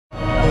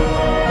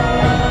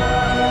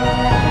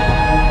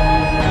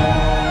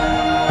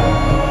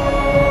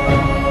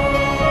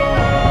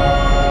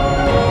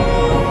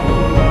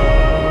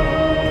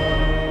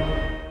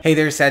Hey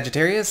there,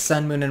 Sagittarius,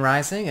 Sun, Moon, and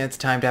Rising. It's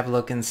time to have a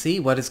look and see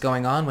what is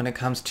going on when it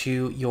comes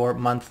to your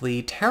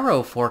monthly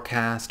tarot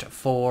forecast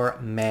for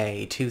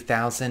May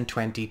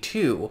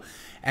 2022.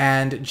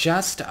 And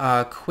just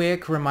a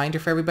quick reminder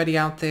for everybody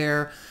out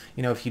there,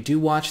 if you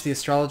do watch the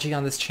astrology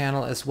on this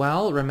channel as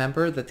well,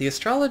 remember that the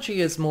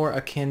astrology is more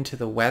akin to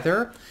the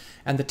weather,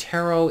 and the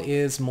tarot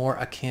is more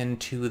akin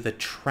to the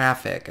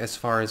traffic as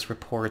far as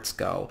reports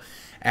go.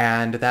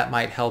 And that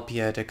might help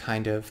you to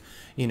kind of,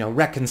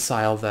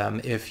 reconcile them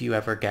if you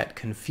ever get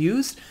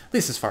confused, at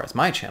least as far as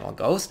my channel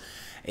goes.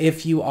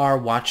 If you are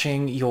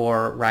watching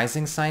your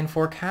rising sign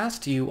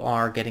forecast, you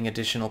are getting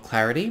additional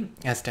clarity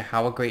as to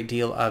how a great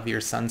deal of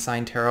your sun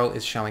sign tarot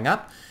is showing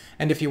up.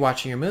 And if you're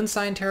watching your moon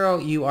sign tarot,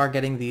 you are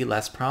getting the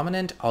less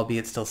prominent,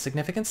 albeit still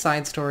significant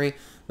side story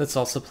that's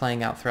also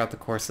playing out throughout the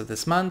course of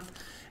this month.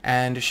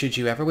 And should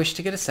you ever wish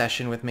to get a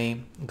session with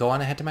me, go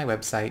on ahead to my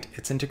website.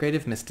 It's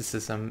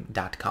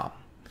integrativemysticism.com.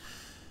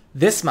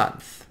 This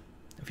month,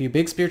 for your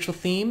big spiritual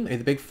theme, or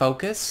the big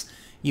focus,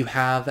 you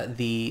have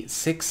the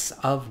Six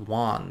of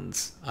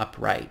Wands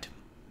upright.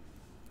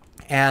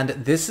 And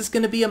this is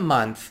going to be a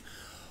month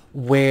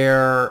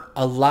where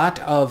a lot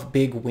of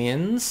big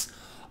wins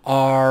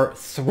are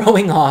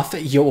throwing off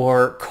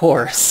your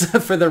course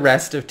for the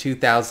rest of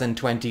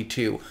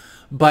 2022,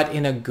 but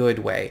in a good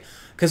way.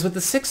 Because with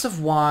the Six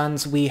of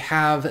Wands, we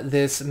have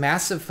this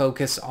massive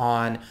focus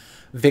on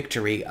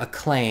victory,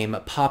 acclaim,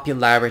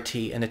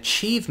 popularity, and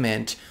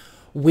achievement,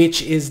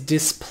 which is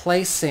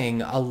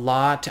displacing a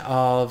lot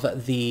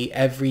of the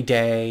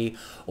everyday,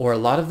 or a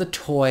lot of the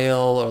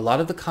toil, or a lot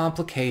of the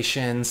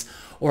complications,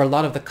 or a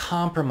lot of the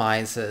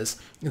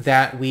compromises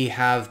that we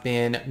have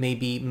been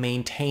maybe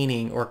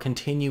maintaining or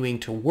continuing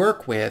to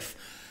work with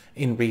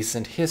in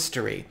recent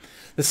history.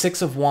 The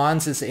Six of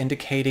Wands is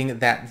indicating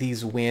that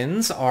these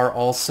wins are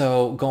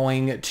also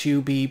going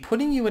to be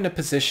putting you in a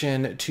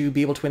position to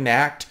be able to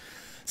enact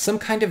some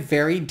kind of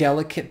very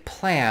delicate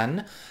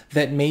plan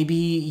that maybe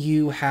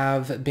you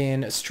have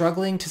been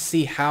struggling to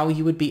see how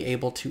you would be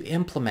able to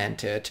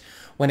implement it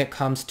when it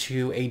comes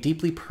to a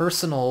deeply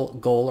personal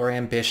goal or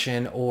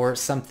ambition, or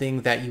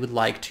something that you would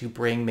like to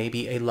bring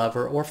maybe a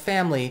lover or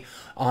family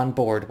on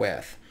board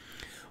with.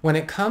 When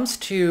it comes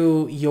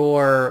to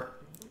your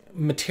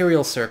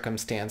material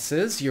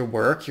circumstances, your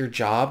work, your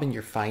job, and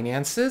your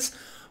finances,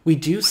 we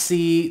do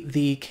see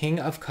the King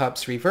of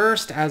Cups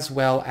reversed, as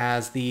well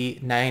as the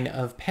Nine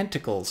of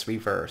Pentacles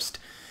reversed.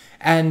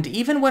 And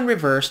even when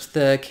reversed,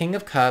 the King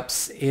of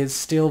Cups is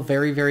still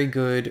very, very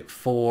good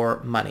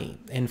for money.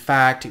 In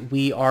fact,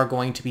 we are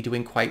going to be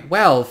doing quite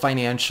well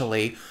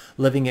financially,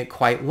 living it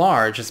quite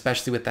large,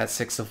 especially with that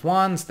Six of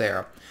Wands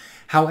there.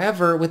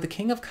 However, with the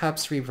King of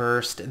Cups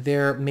reversed,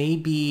 there may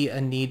be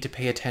a need to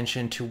pay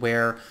attention to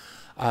where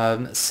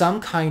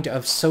some kind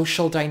of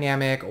social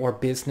dynamic or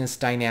business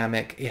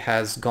dynamic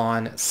has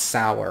gone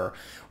sour.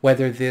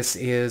 Whether this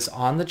is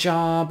on the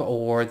job,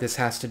 or this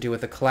has to do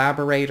with a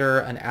collaborator,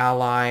 an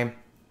ally,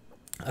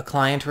 a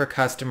client or a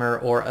customer,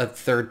 or a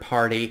third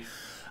party,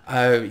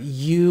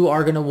 you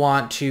are going to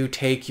want to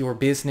take your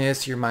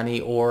business, your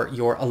money, or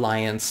your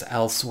alliance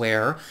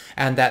elsewhere,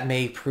 and that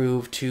may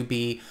prove to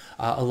be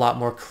a lot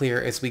more clear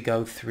as we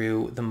go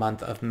through the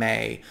month of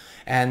May.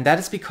 And that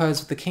is because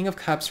with the King of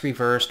Cups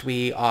reversed,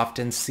 we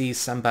often see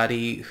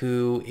somebody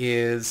who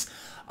is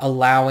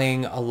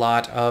allowing a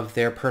lot of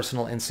their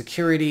personal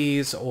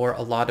insecurities or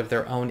a lot of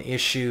their own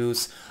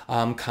issues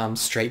come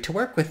straight to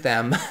work with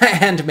them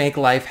and make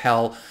life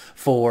hell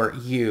for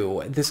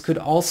you. This could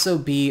also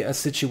be a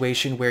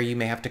situation where you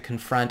may have to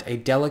confront a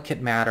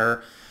delicate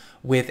matter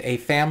with a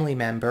family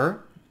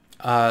member,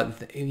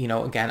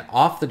 again,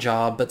 off the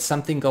job, but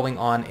something going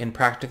on in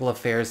practical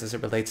affairs as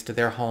it relates to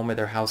their home or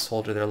their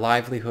household or their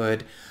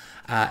livelihood.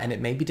 And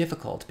it may be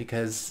difficult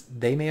because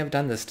they may have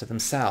done this to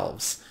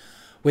themselves.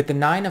 With the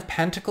Nine of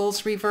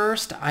Pentacles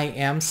reversed, I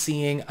am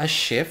seeing a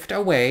shift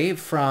away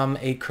from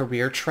a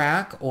career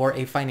track or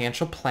a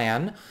financial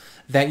plan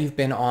that you've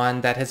been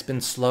on that has been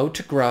slow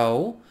to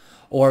grow,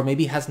 or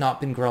maybe has not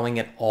been growing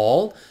at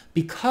all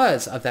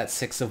because of that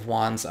Six of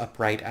Wands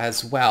upright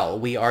as well.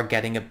 We are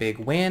getting a big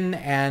win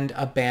and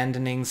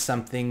abandoning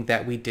something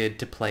that we did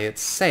to play it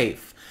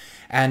safe.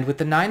 And with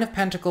the Nine of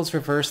Pentacles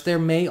reversed, there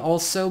may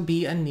also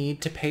be a need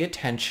to pay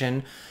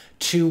attention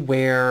to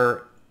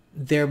where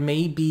there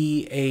may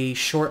be a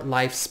short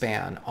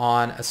lifespan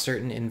on a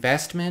certain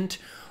investment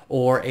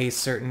or a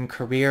certain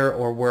career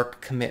or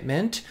work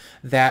commitment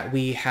that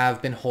we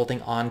have been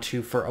holding on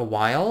to for a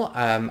while.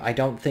 I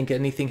don't think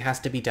anything has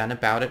to be done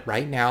about it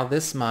right now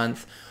this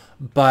month,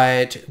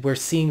 but we're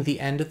seeing the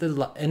end of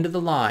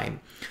the line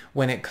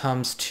when it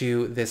comes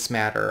to this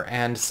matter.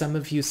 And some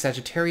of you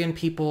Sagittarian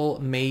people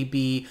may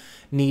be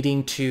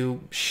needing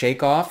to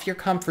shake off your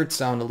comfort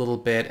zone a little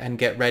bit and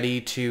get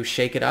ready to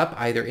shake it up,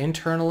 either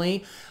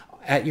internally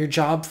at your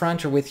job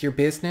front or with your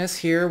business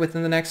here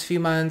within the next few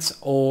months,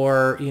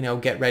 or,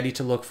 get ready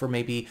to look for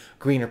maybe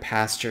greener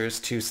pastures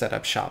to set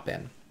up shop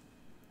in.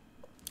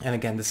 And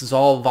again, this is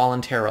all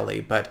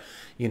voluntarily, but,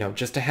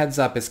 just a heads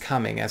up is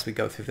coming as we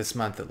go through this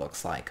month, it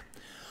looks like.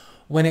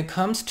 When it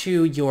comes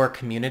to your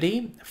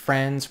community,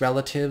 friends,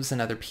 relatives, and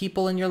other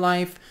people in your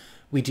life,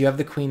 we do have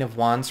the Queen of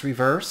Wands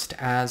reversed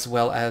as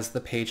well as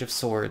the Page of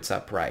Swords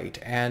upright.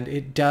 And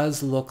it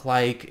does look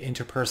like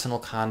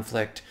interpersonal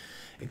conflict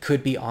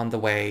could be on the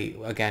way.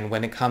 Again,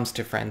 when it comes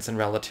to friends and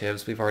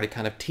relatives, we've already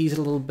kind of teased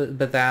a little bit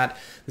about that.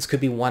 This could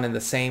be one and the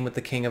same with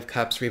the King of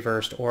Cups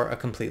reversed or a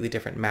completely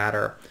different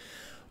matter.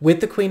 With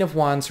the Queen of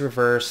Wands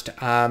reversed,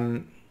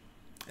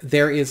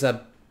 there is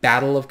a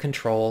battle of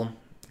control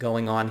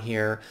going on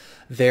here.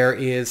 There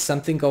is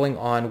something going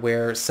on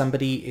where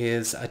somebody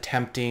is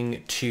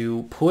attempting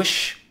to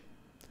push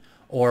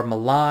or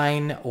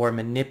malign or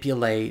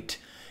manipulate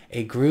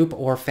a group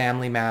or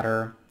family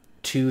matter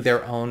to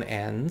their own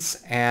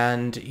ends.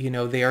 And,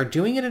 they are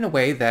doing it in a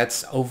way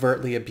that's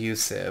overtly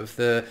abusive.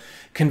 The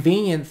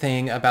convenient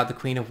thing about the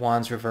Queen of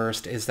Wands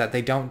reversed is that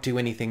they don't do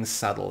anything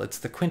subtle. It's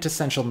the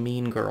quintessential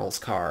Mean Girls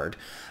card,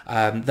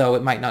 though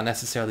it might not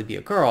necessarily be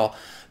a girl.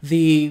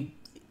 The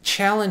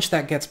challenge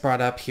that gets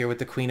brought up here with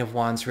the Queen of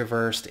Wands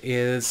reversed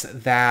is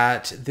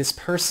that this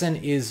person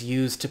is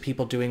used to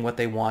people doing what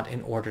they want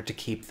in order to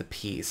keep the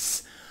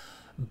peace.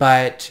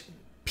 But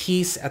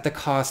peace at the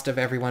cost of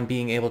everyone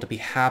being able to be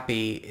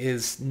happy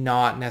is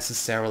not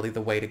necessarily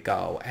the way to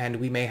go, and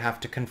we may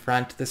have to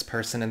confront this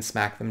person and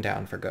smack them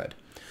down for good.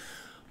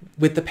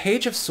 With the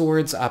Page of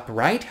Swords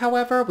upright,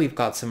 however, we've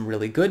got some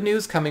really good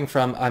news coming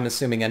from, I'm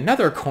assuming,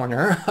 another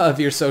corner of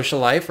your social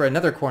life or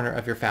another corner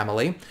of your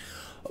family,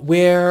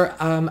 where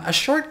a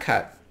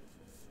shortcut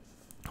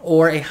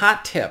or a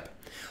hot tip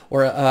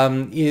or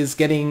is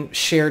getting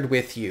shared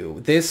with you.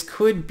 This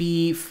could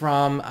be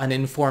from an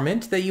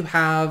informant that you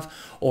have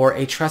or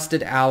a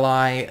trusted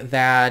ally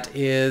that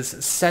is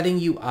setting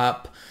you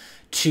up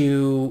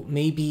to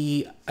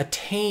maybe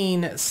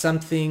attain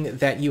something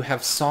that you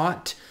have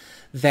sought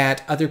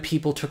that other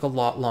people took a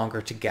lot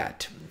longer to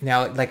get.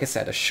 Now, like I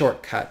said, a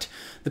shortcut.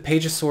 The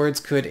Page of Swords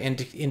could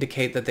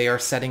indicate that they are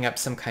setting up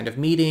some kind of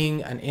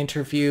meeting, an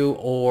interview,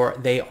 or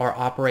they are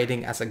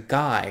operating as a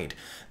guide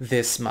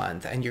this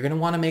month, and you're going to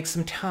want to make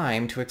some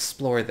time to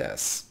explore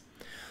this.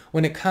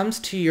 When it comes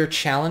to your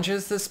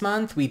challenges this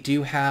month, we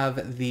do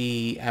have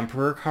the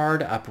Emperor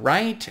card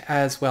upright,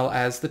 as well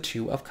as the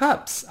Two of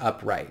Cups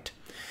upright.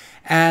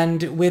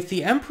 And with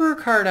the Emperor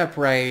card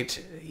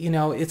upright,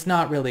 it's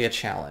not really a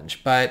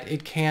challenge, but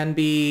it can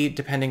be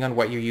depending on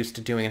what you're used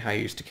to doing and how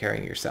you're used to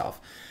carrying yourself.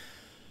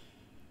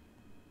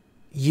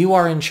 You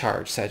are in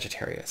charge,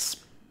 Sagittarius,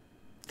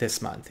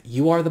 this month.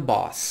 You are the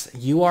boss.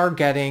 You are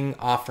getting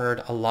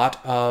offered a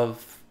lot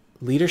of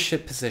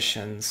leadership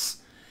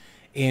positions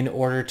in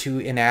order to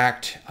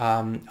enact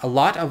a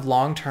lot of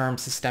long-term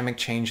systemic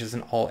changes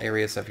in all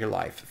areas of your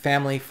life.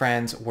 Family,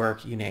 friends,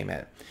 work, you name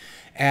it.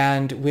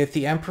 And with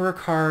the Emperor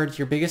card,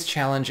 your biggest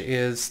challenge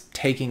is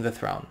taking the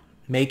throne,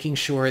 making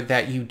sure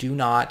that you do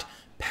not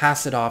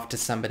pass it off to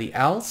somebody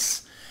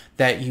else,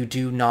 that you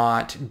do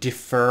not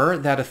defer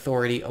that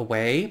authority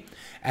away,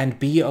 and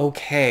be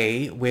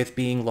okay with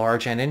being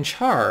large and in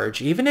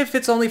charge, even if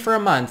it's only for a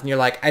month and you're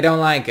like, I don't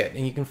like it,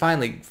 and you can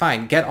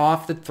fine, get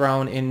off the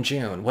throne in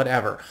June,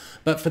 whatever.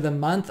 But for the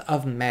month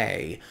of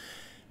May,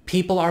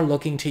 people are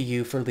looking to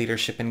you for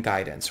leadership and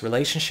guidance.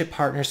 Relationship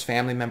partners,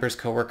 family members,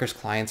 coworkers,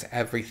 clients,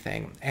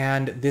 everything.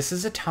 And this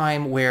is a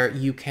time where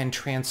you can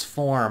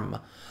transform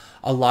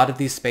a lot of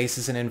these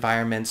spaces and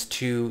environments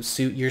to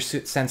suit your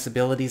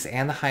sensibilities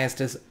and the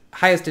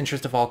highest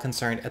interest of all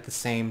concerned at the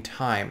same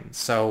time.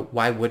 So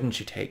why wouldn't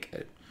you take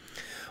it?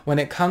 When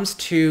it comes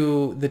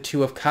to the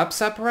Two of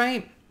Cups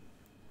upright,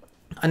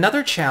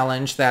 another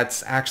challenge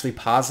that's actually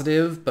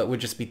positive but would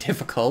just be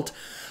difficult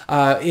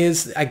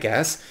is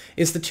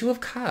the Two of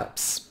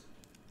Cups.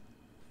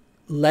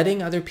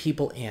 Letting other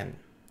people in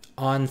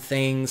on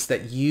things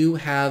that you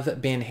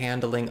have been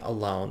handling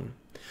alone.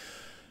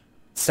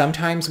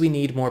 Sometimes we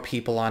need more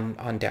people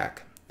on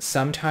deck.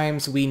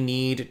 Sometimes we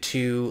need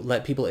to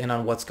let people in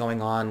on what's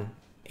going on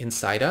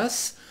inside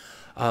us.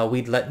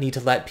 We need to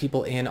let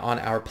people in on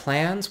our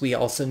plans. We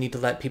also need to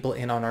let people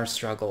in on our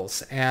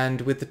struggles.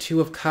 And with the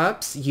Two of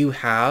Cups, you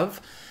have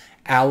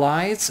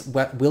allies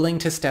willing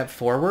to step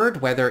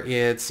forward, whether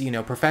it's,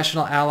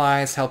 professional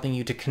allies helping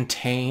you to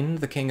contain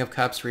the King of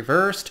Cups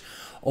reversed,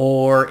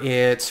 or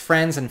it's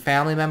friends and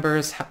family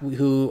members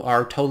who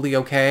are totally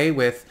okay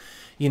with,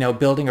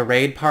 building a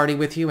raid party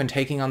with you and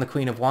taking on the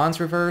Queen of Wands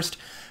reversed.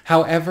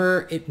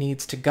 However it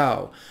needs to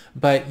go.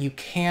 But you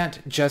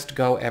can't just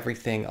go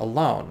everything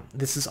alone.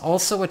 This is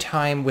also a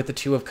time with the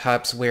Two of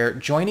Cups where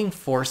joining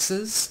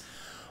forces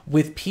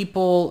with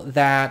people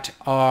that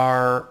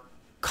are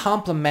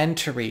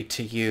complementary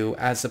to you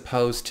as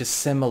opposed to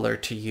similar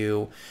to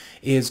you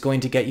is going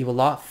to get you a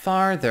lot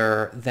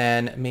farther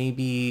than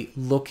maybe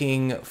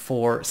looking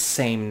for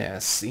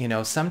sameness.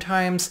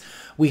 Sometimes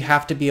we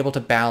have to be able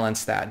to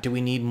balance that. Do we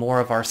need more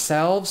of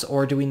ourselves,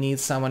 or do we need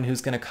someone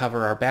who's going to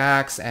cover our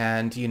backs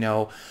and,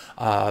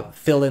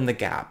 fill in the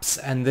gaps?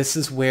 And this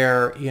is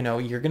where,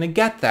 you're going to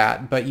get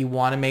that, but you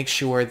want to make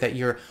sure that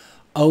you're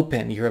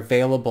open, you're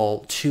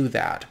available to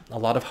that. A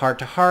lot of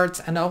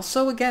heart-to-hearts, and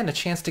also, again, a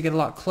chance to get a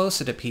lot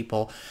closer to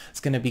people. It's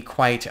going to be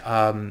quite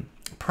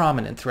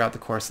prominent throughout the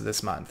course of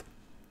this month.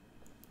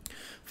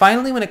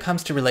 Finally, when it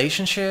comes to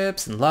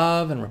relationships and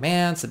love and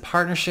romance and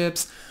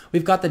partnerships,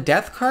 we've got the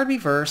Death card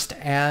reversed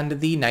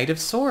and the Knight of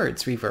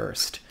Swords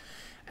reversed.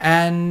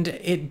 And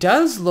it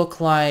does look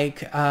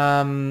like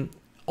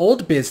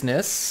old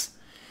business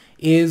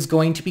is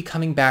going to be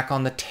coming back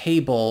on the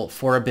table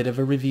for a bit of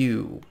a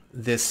review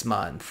this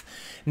month.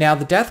 Now,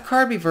 the Death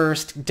card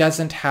reversed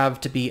doesn't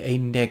have to be a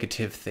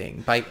negative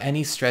thing by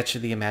any stretch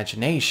of the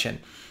imagination,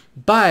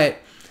 but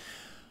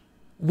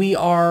we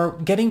are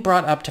getting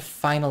brought up to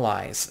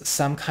finalize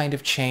some kind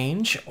of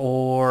change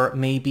or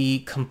maybe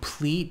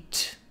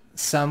complete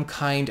some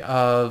kind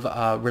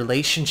of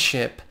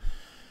relationship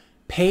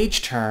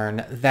page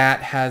turn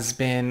that has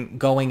been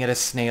going at a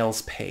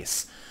snail's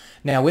pace.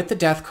 Now, with the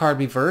Death card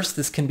reversed,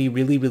 this can be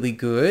really, really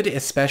good,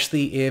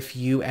 especially if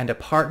you and a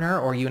partner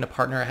or you and a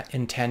partner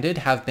intended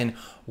have been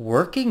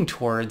working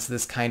towards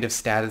this kind of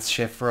status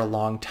shift for a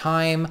long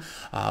time.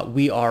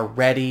 We are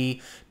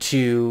ready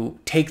to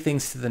take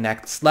things to the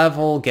next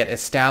level, get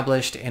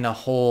established in a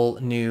whole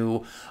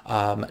new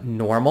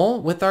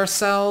normal with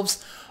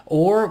ourselves.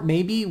 Or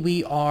maybe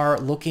we are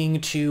looking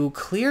to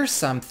clear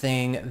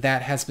something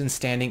that has been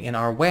standing in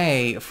our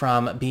way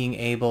from being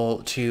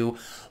able to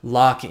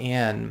lock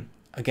in,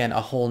 again,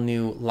 a whole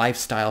new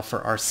lifestyle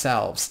for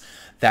ourselves.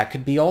 That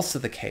could be also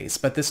the case,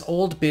 but this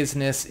old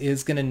business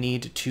is going to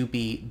need to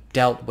be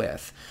dealt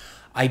with.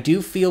 I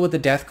do feel with the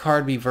Death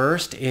card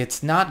reversed,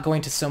 it's not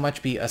going to so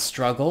much be a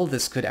struggle.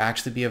 This could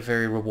actually be a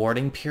very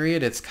rewarding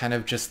period. It's kind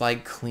of just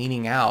like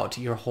cleaning out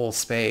your whole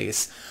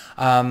space.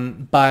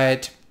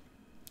 But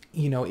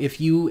you know, if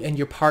you and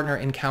your partner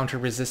encounter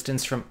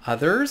resistance from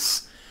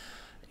others,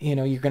 you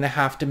know, you're going to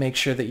have to make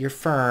sure that you're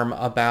firm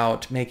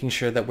about making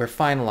sure that we're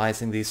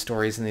finalizing these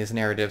stories and these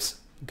narratives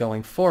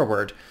going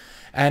forward.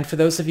 And for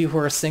those of you who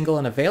are single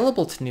and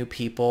available to new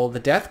people, the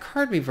Death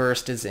card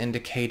reversed is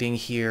indicating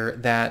here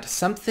that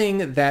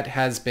something that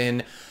has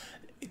been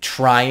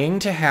trying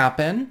to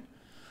happen,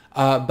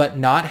 but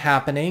not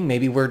happening.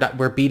 Maybe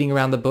we're beating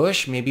around the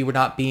bush. Maybe we're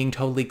not being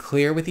totally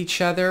clear with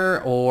each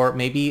other, or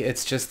maybe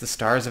it's just the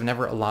stars have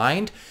never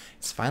aligned.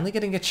 It's finally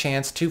getting a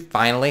chance to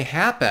finally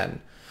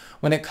happen.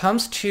 When it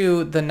comes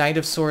to the Knight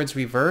of Swords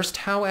reversed,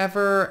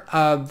 however,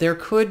 there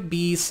could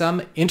be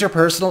some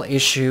interpersonal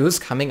issues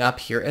coming up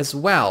here as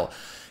well.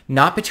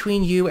 Not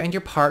between you and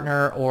your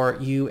partner or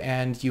you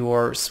and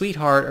your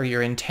sweetheart or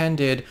your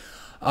intended,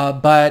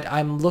 but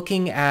I'm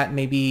looking at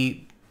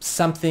maybe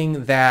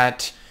something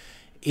that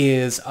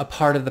is a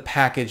part of the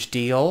package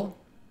deal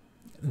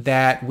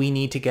that we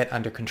need to get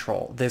under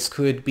control. This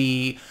could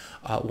be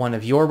one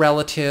of your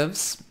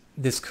relatives.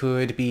 This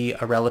could be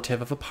a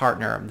relative of a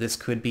partner. This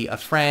could be a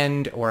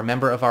friend or a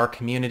member of our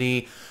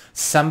community,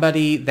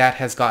 somebody that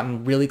has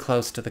gotten really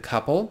close to the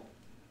couple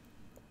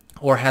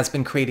or has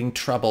been creating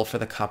trouble for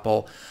the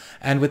couple.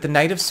 And with the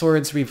Knight of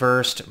Swords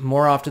reversed,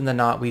 more often than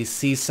not, we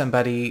see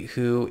somebody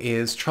who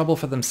is trouble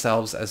for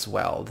themselves as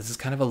well. This is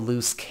kind of a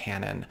loose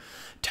cannon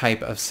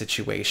type of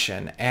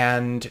situation.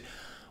 And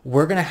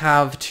we're going to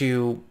have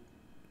to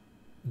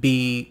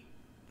be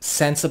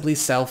sensibly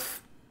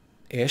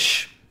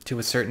selfish to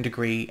a certain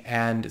degree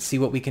and see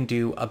what we can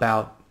do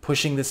about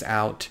pushing this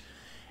out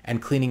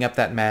and cleaning up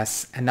that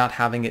mess and not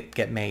having it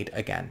get made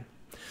again.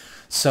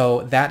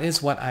 So that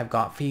is what I've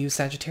got for you,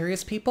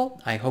 Sagittarius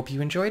people. I hope you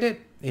enjoyed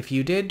it. If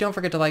you did, don't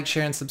forget to like,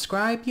 share, and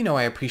subscribe. You know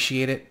I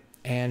appreciate it.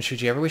 And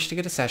should you ever wish to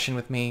get a session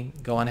with me,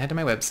 go on ahead to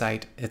my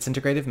website. It's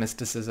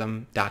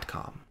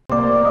integrativemysticism.com.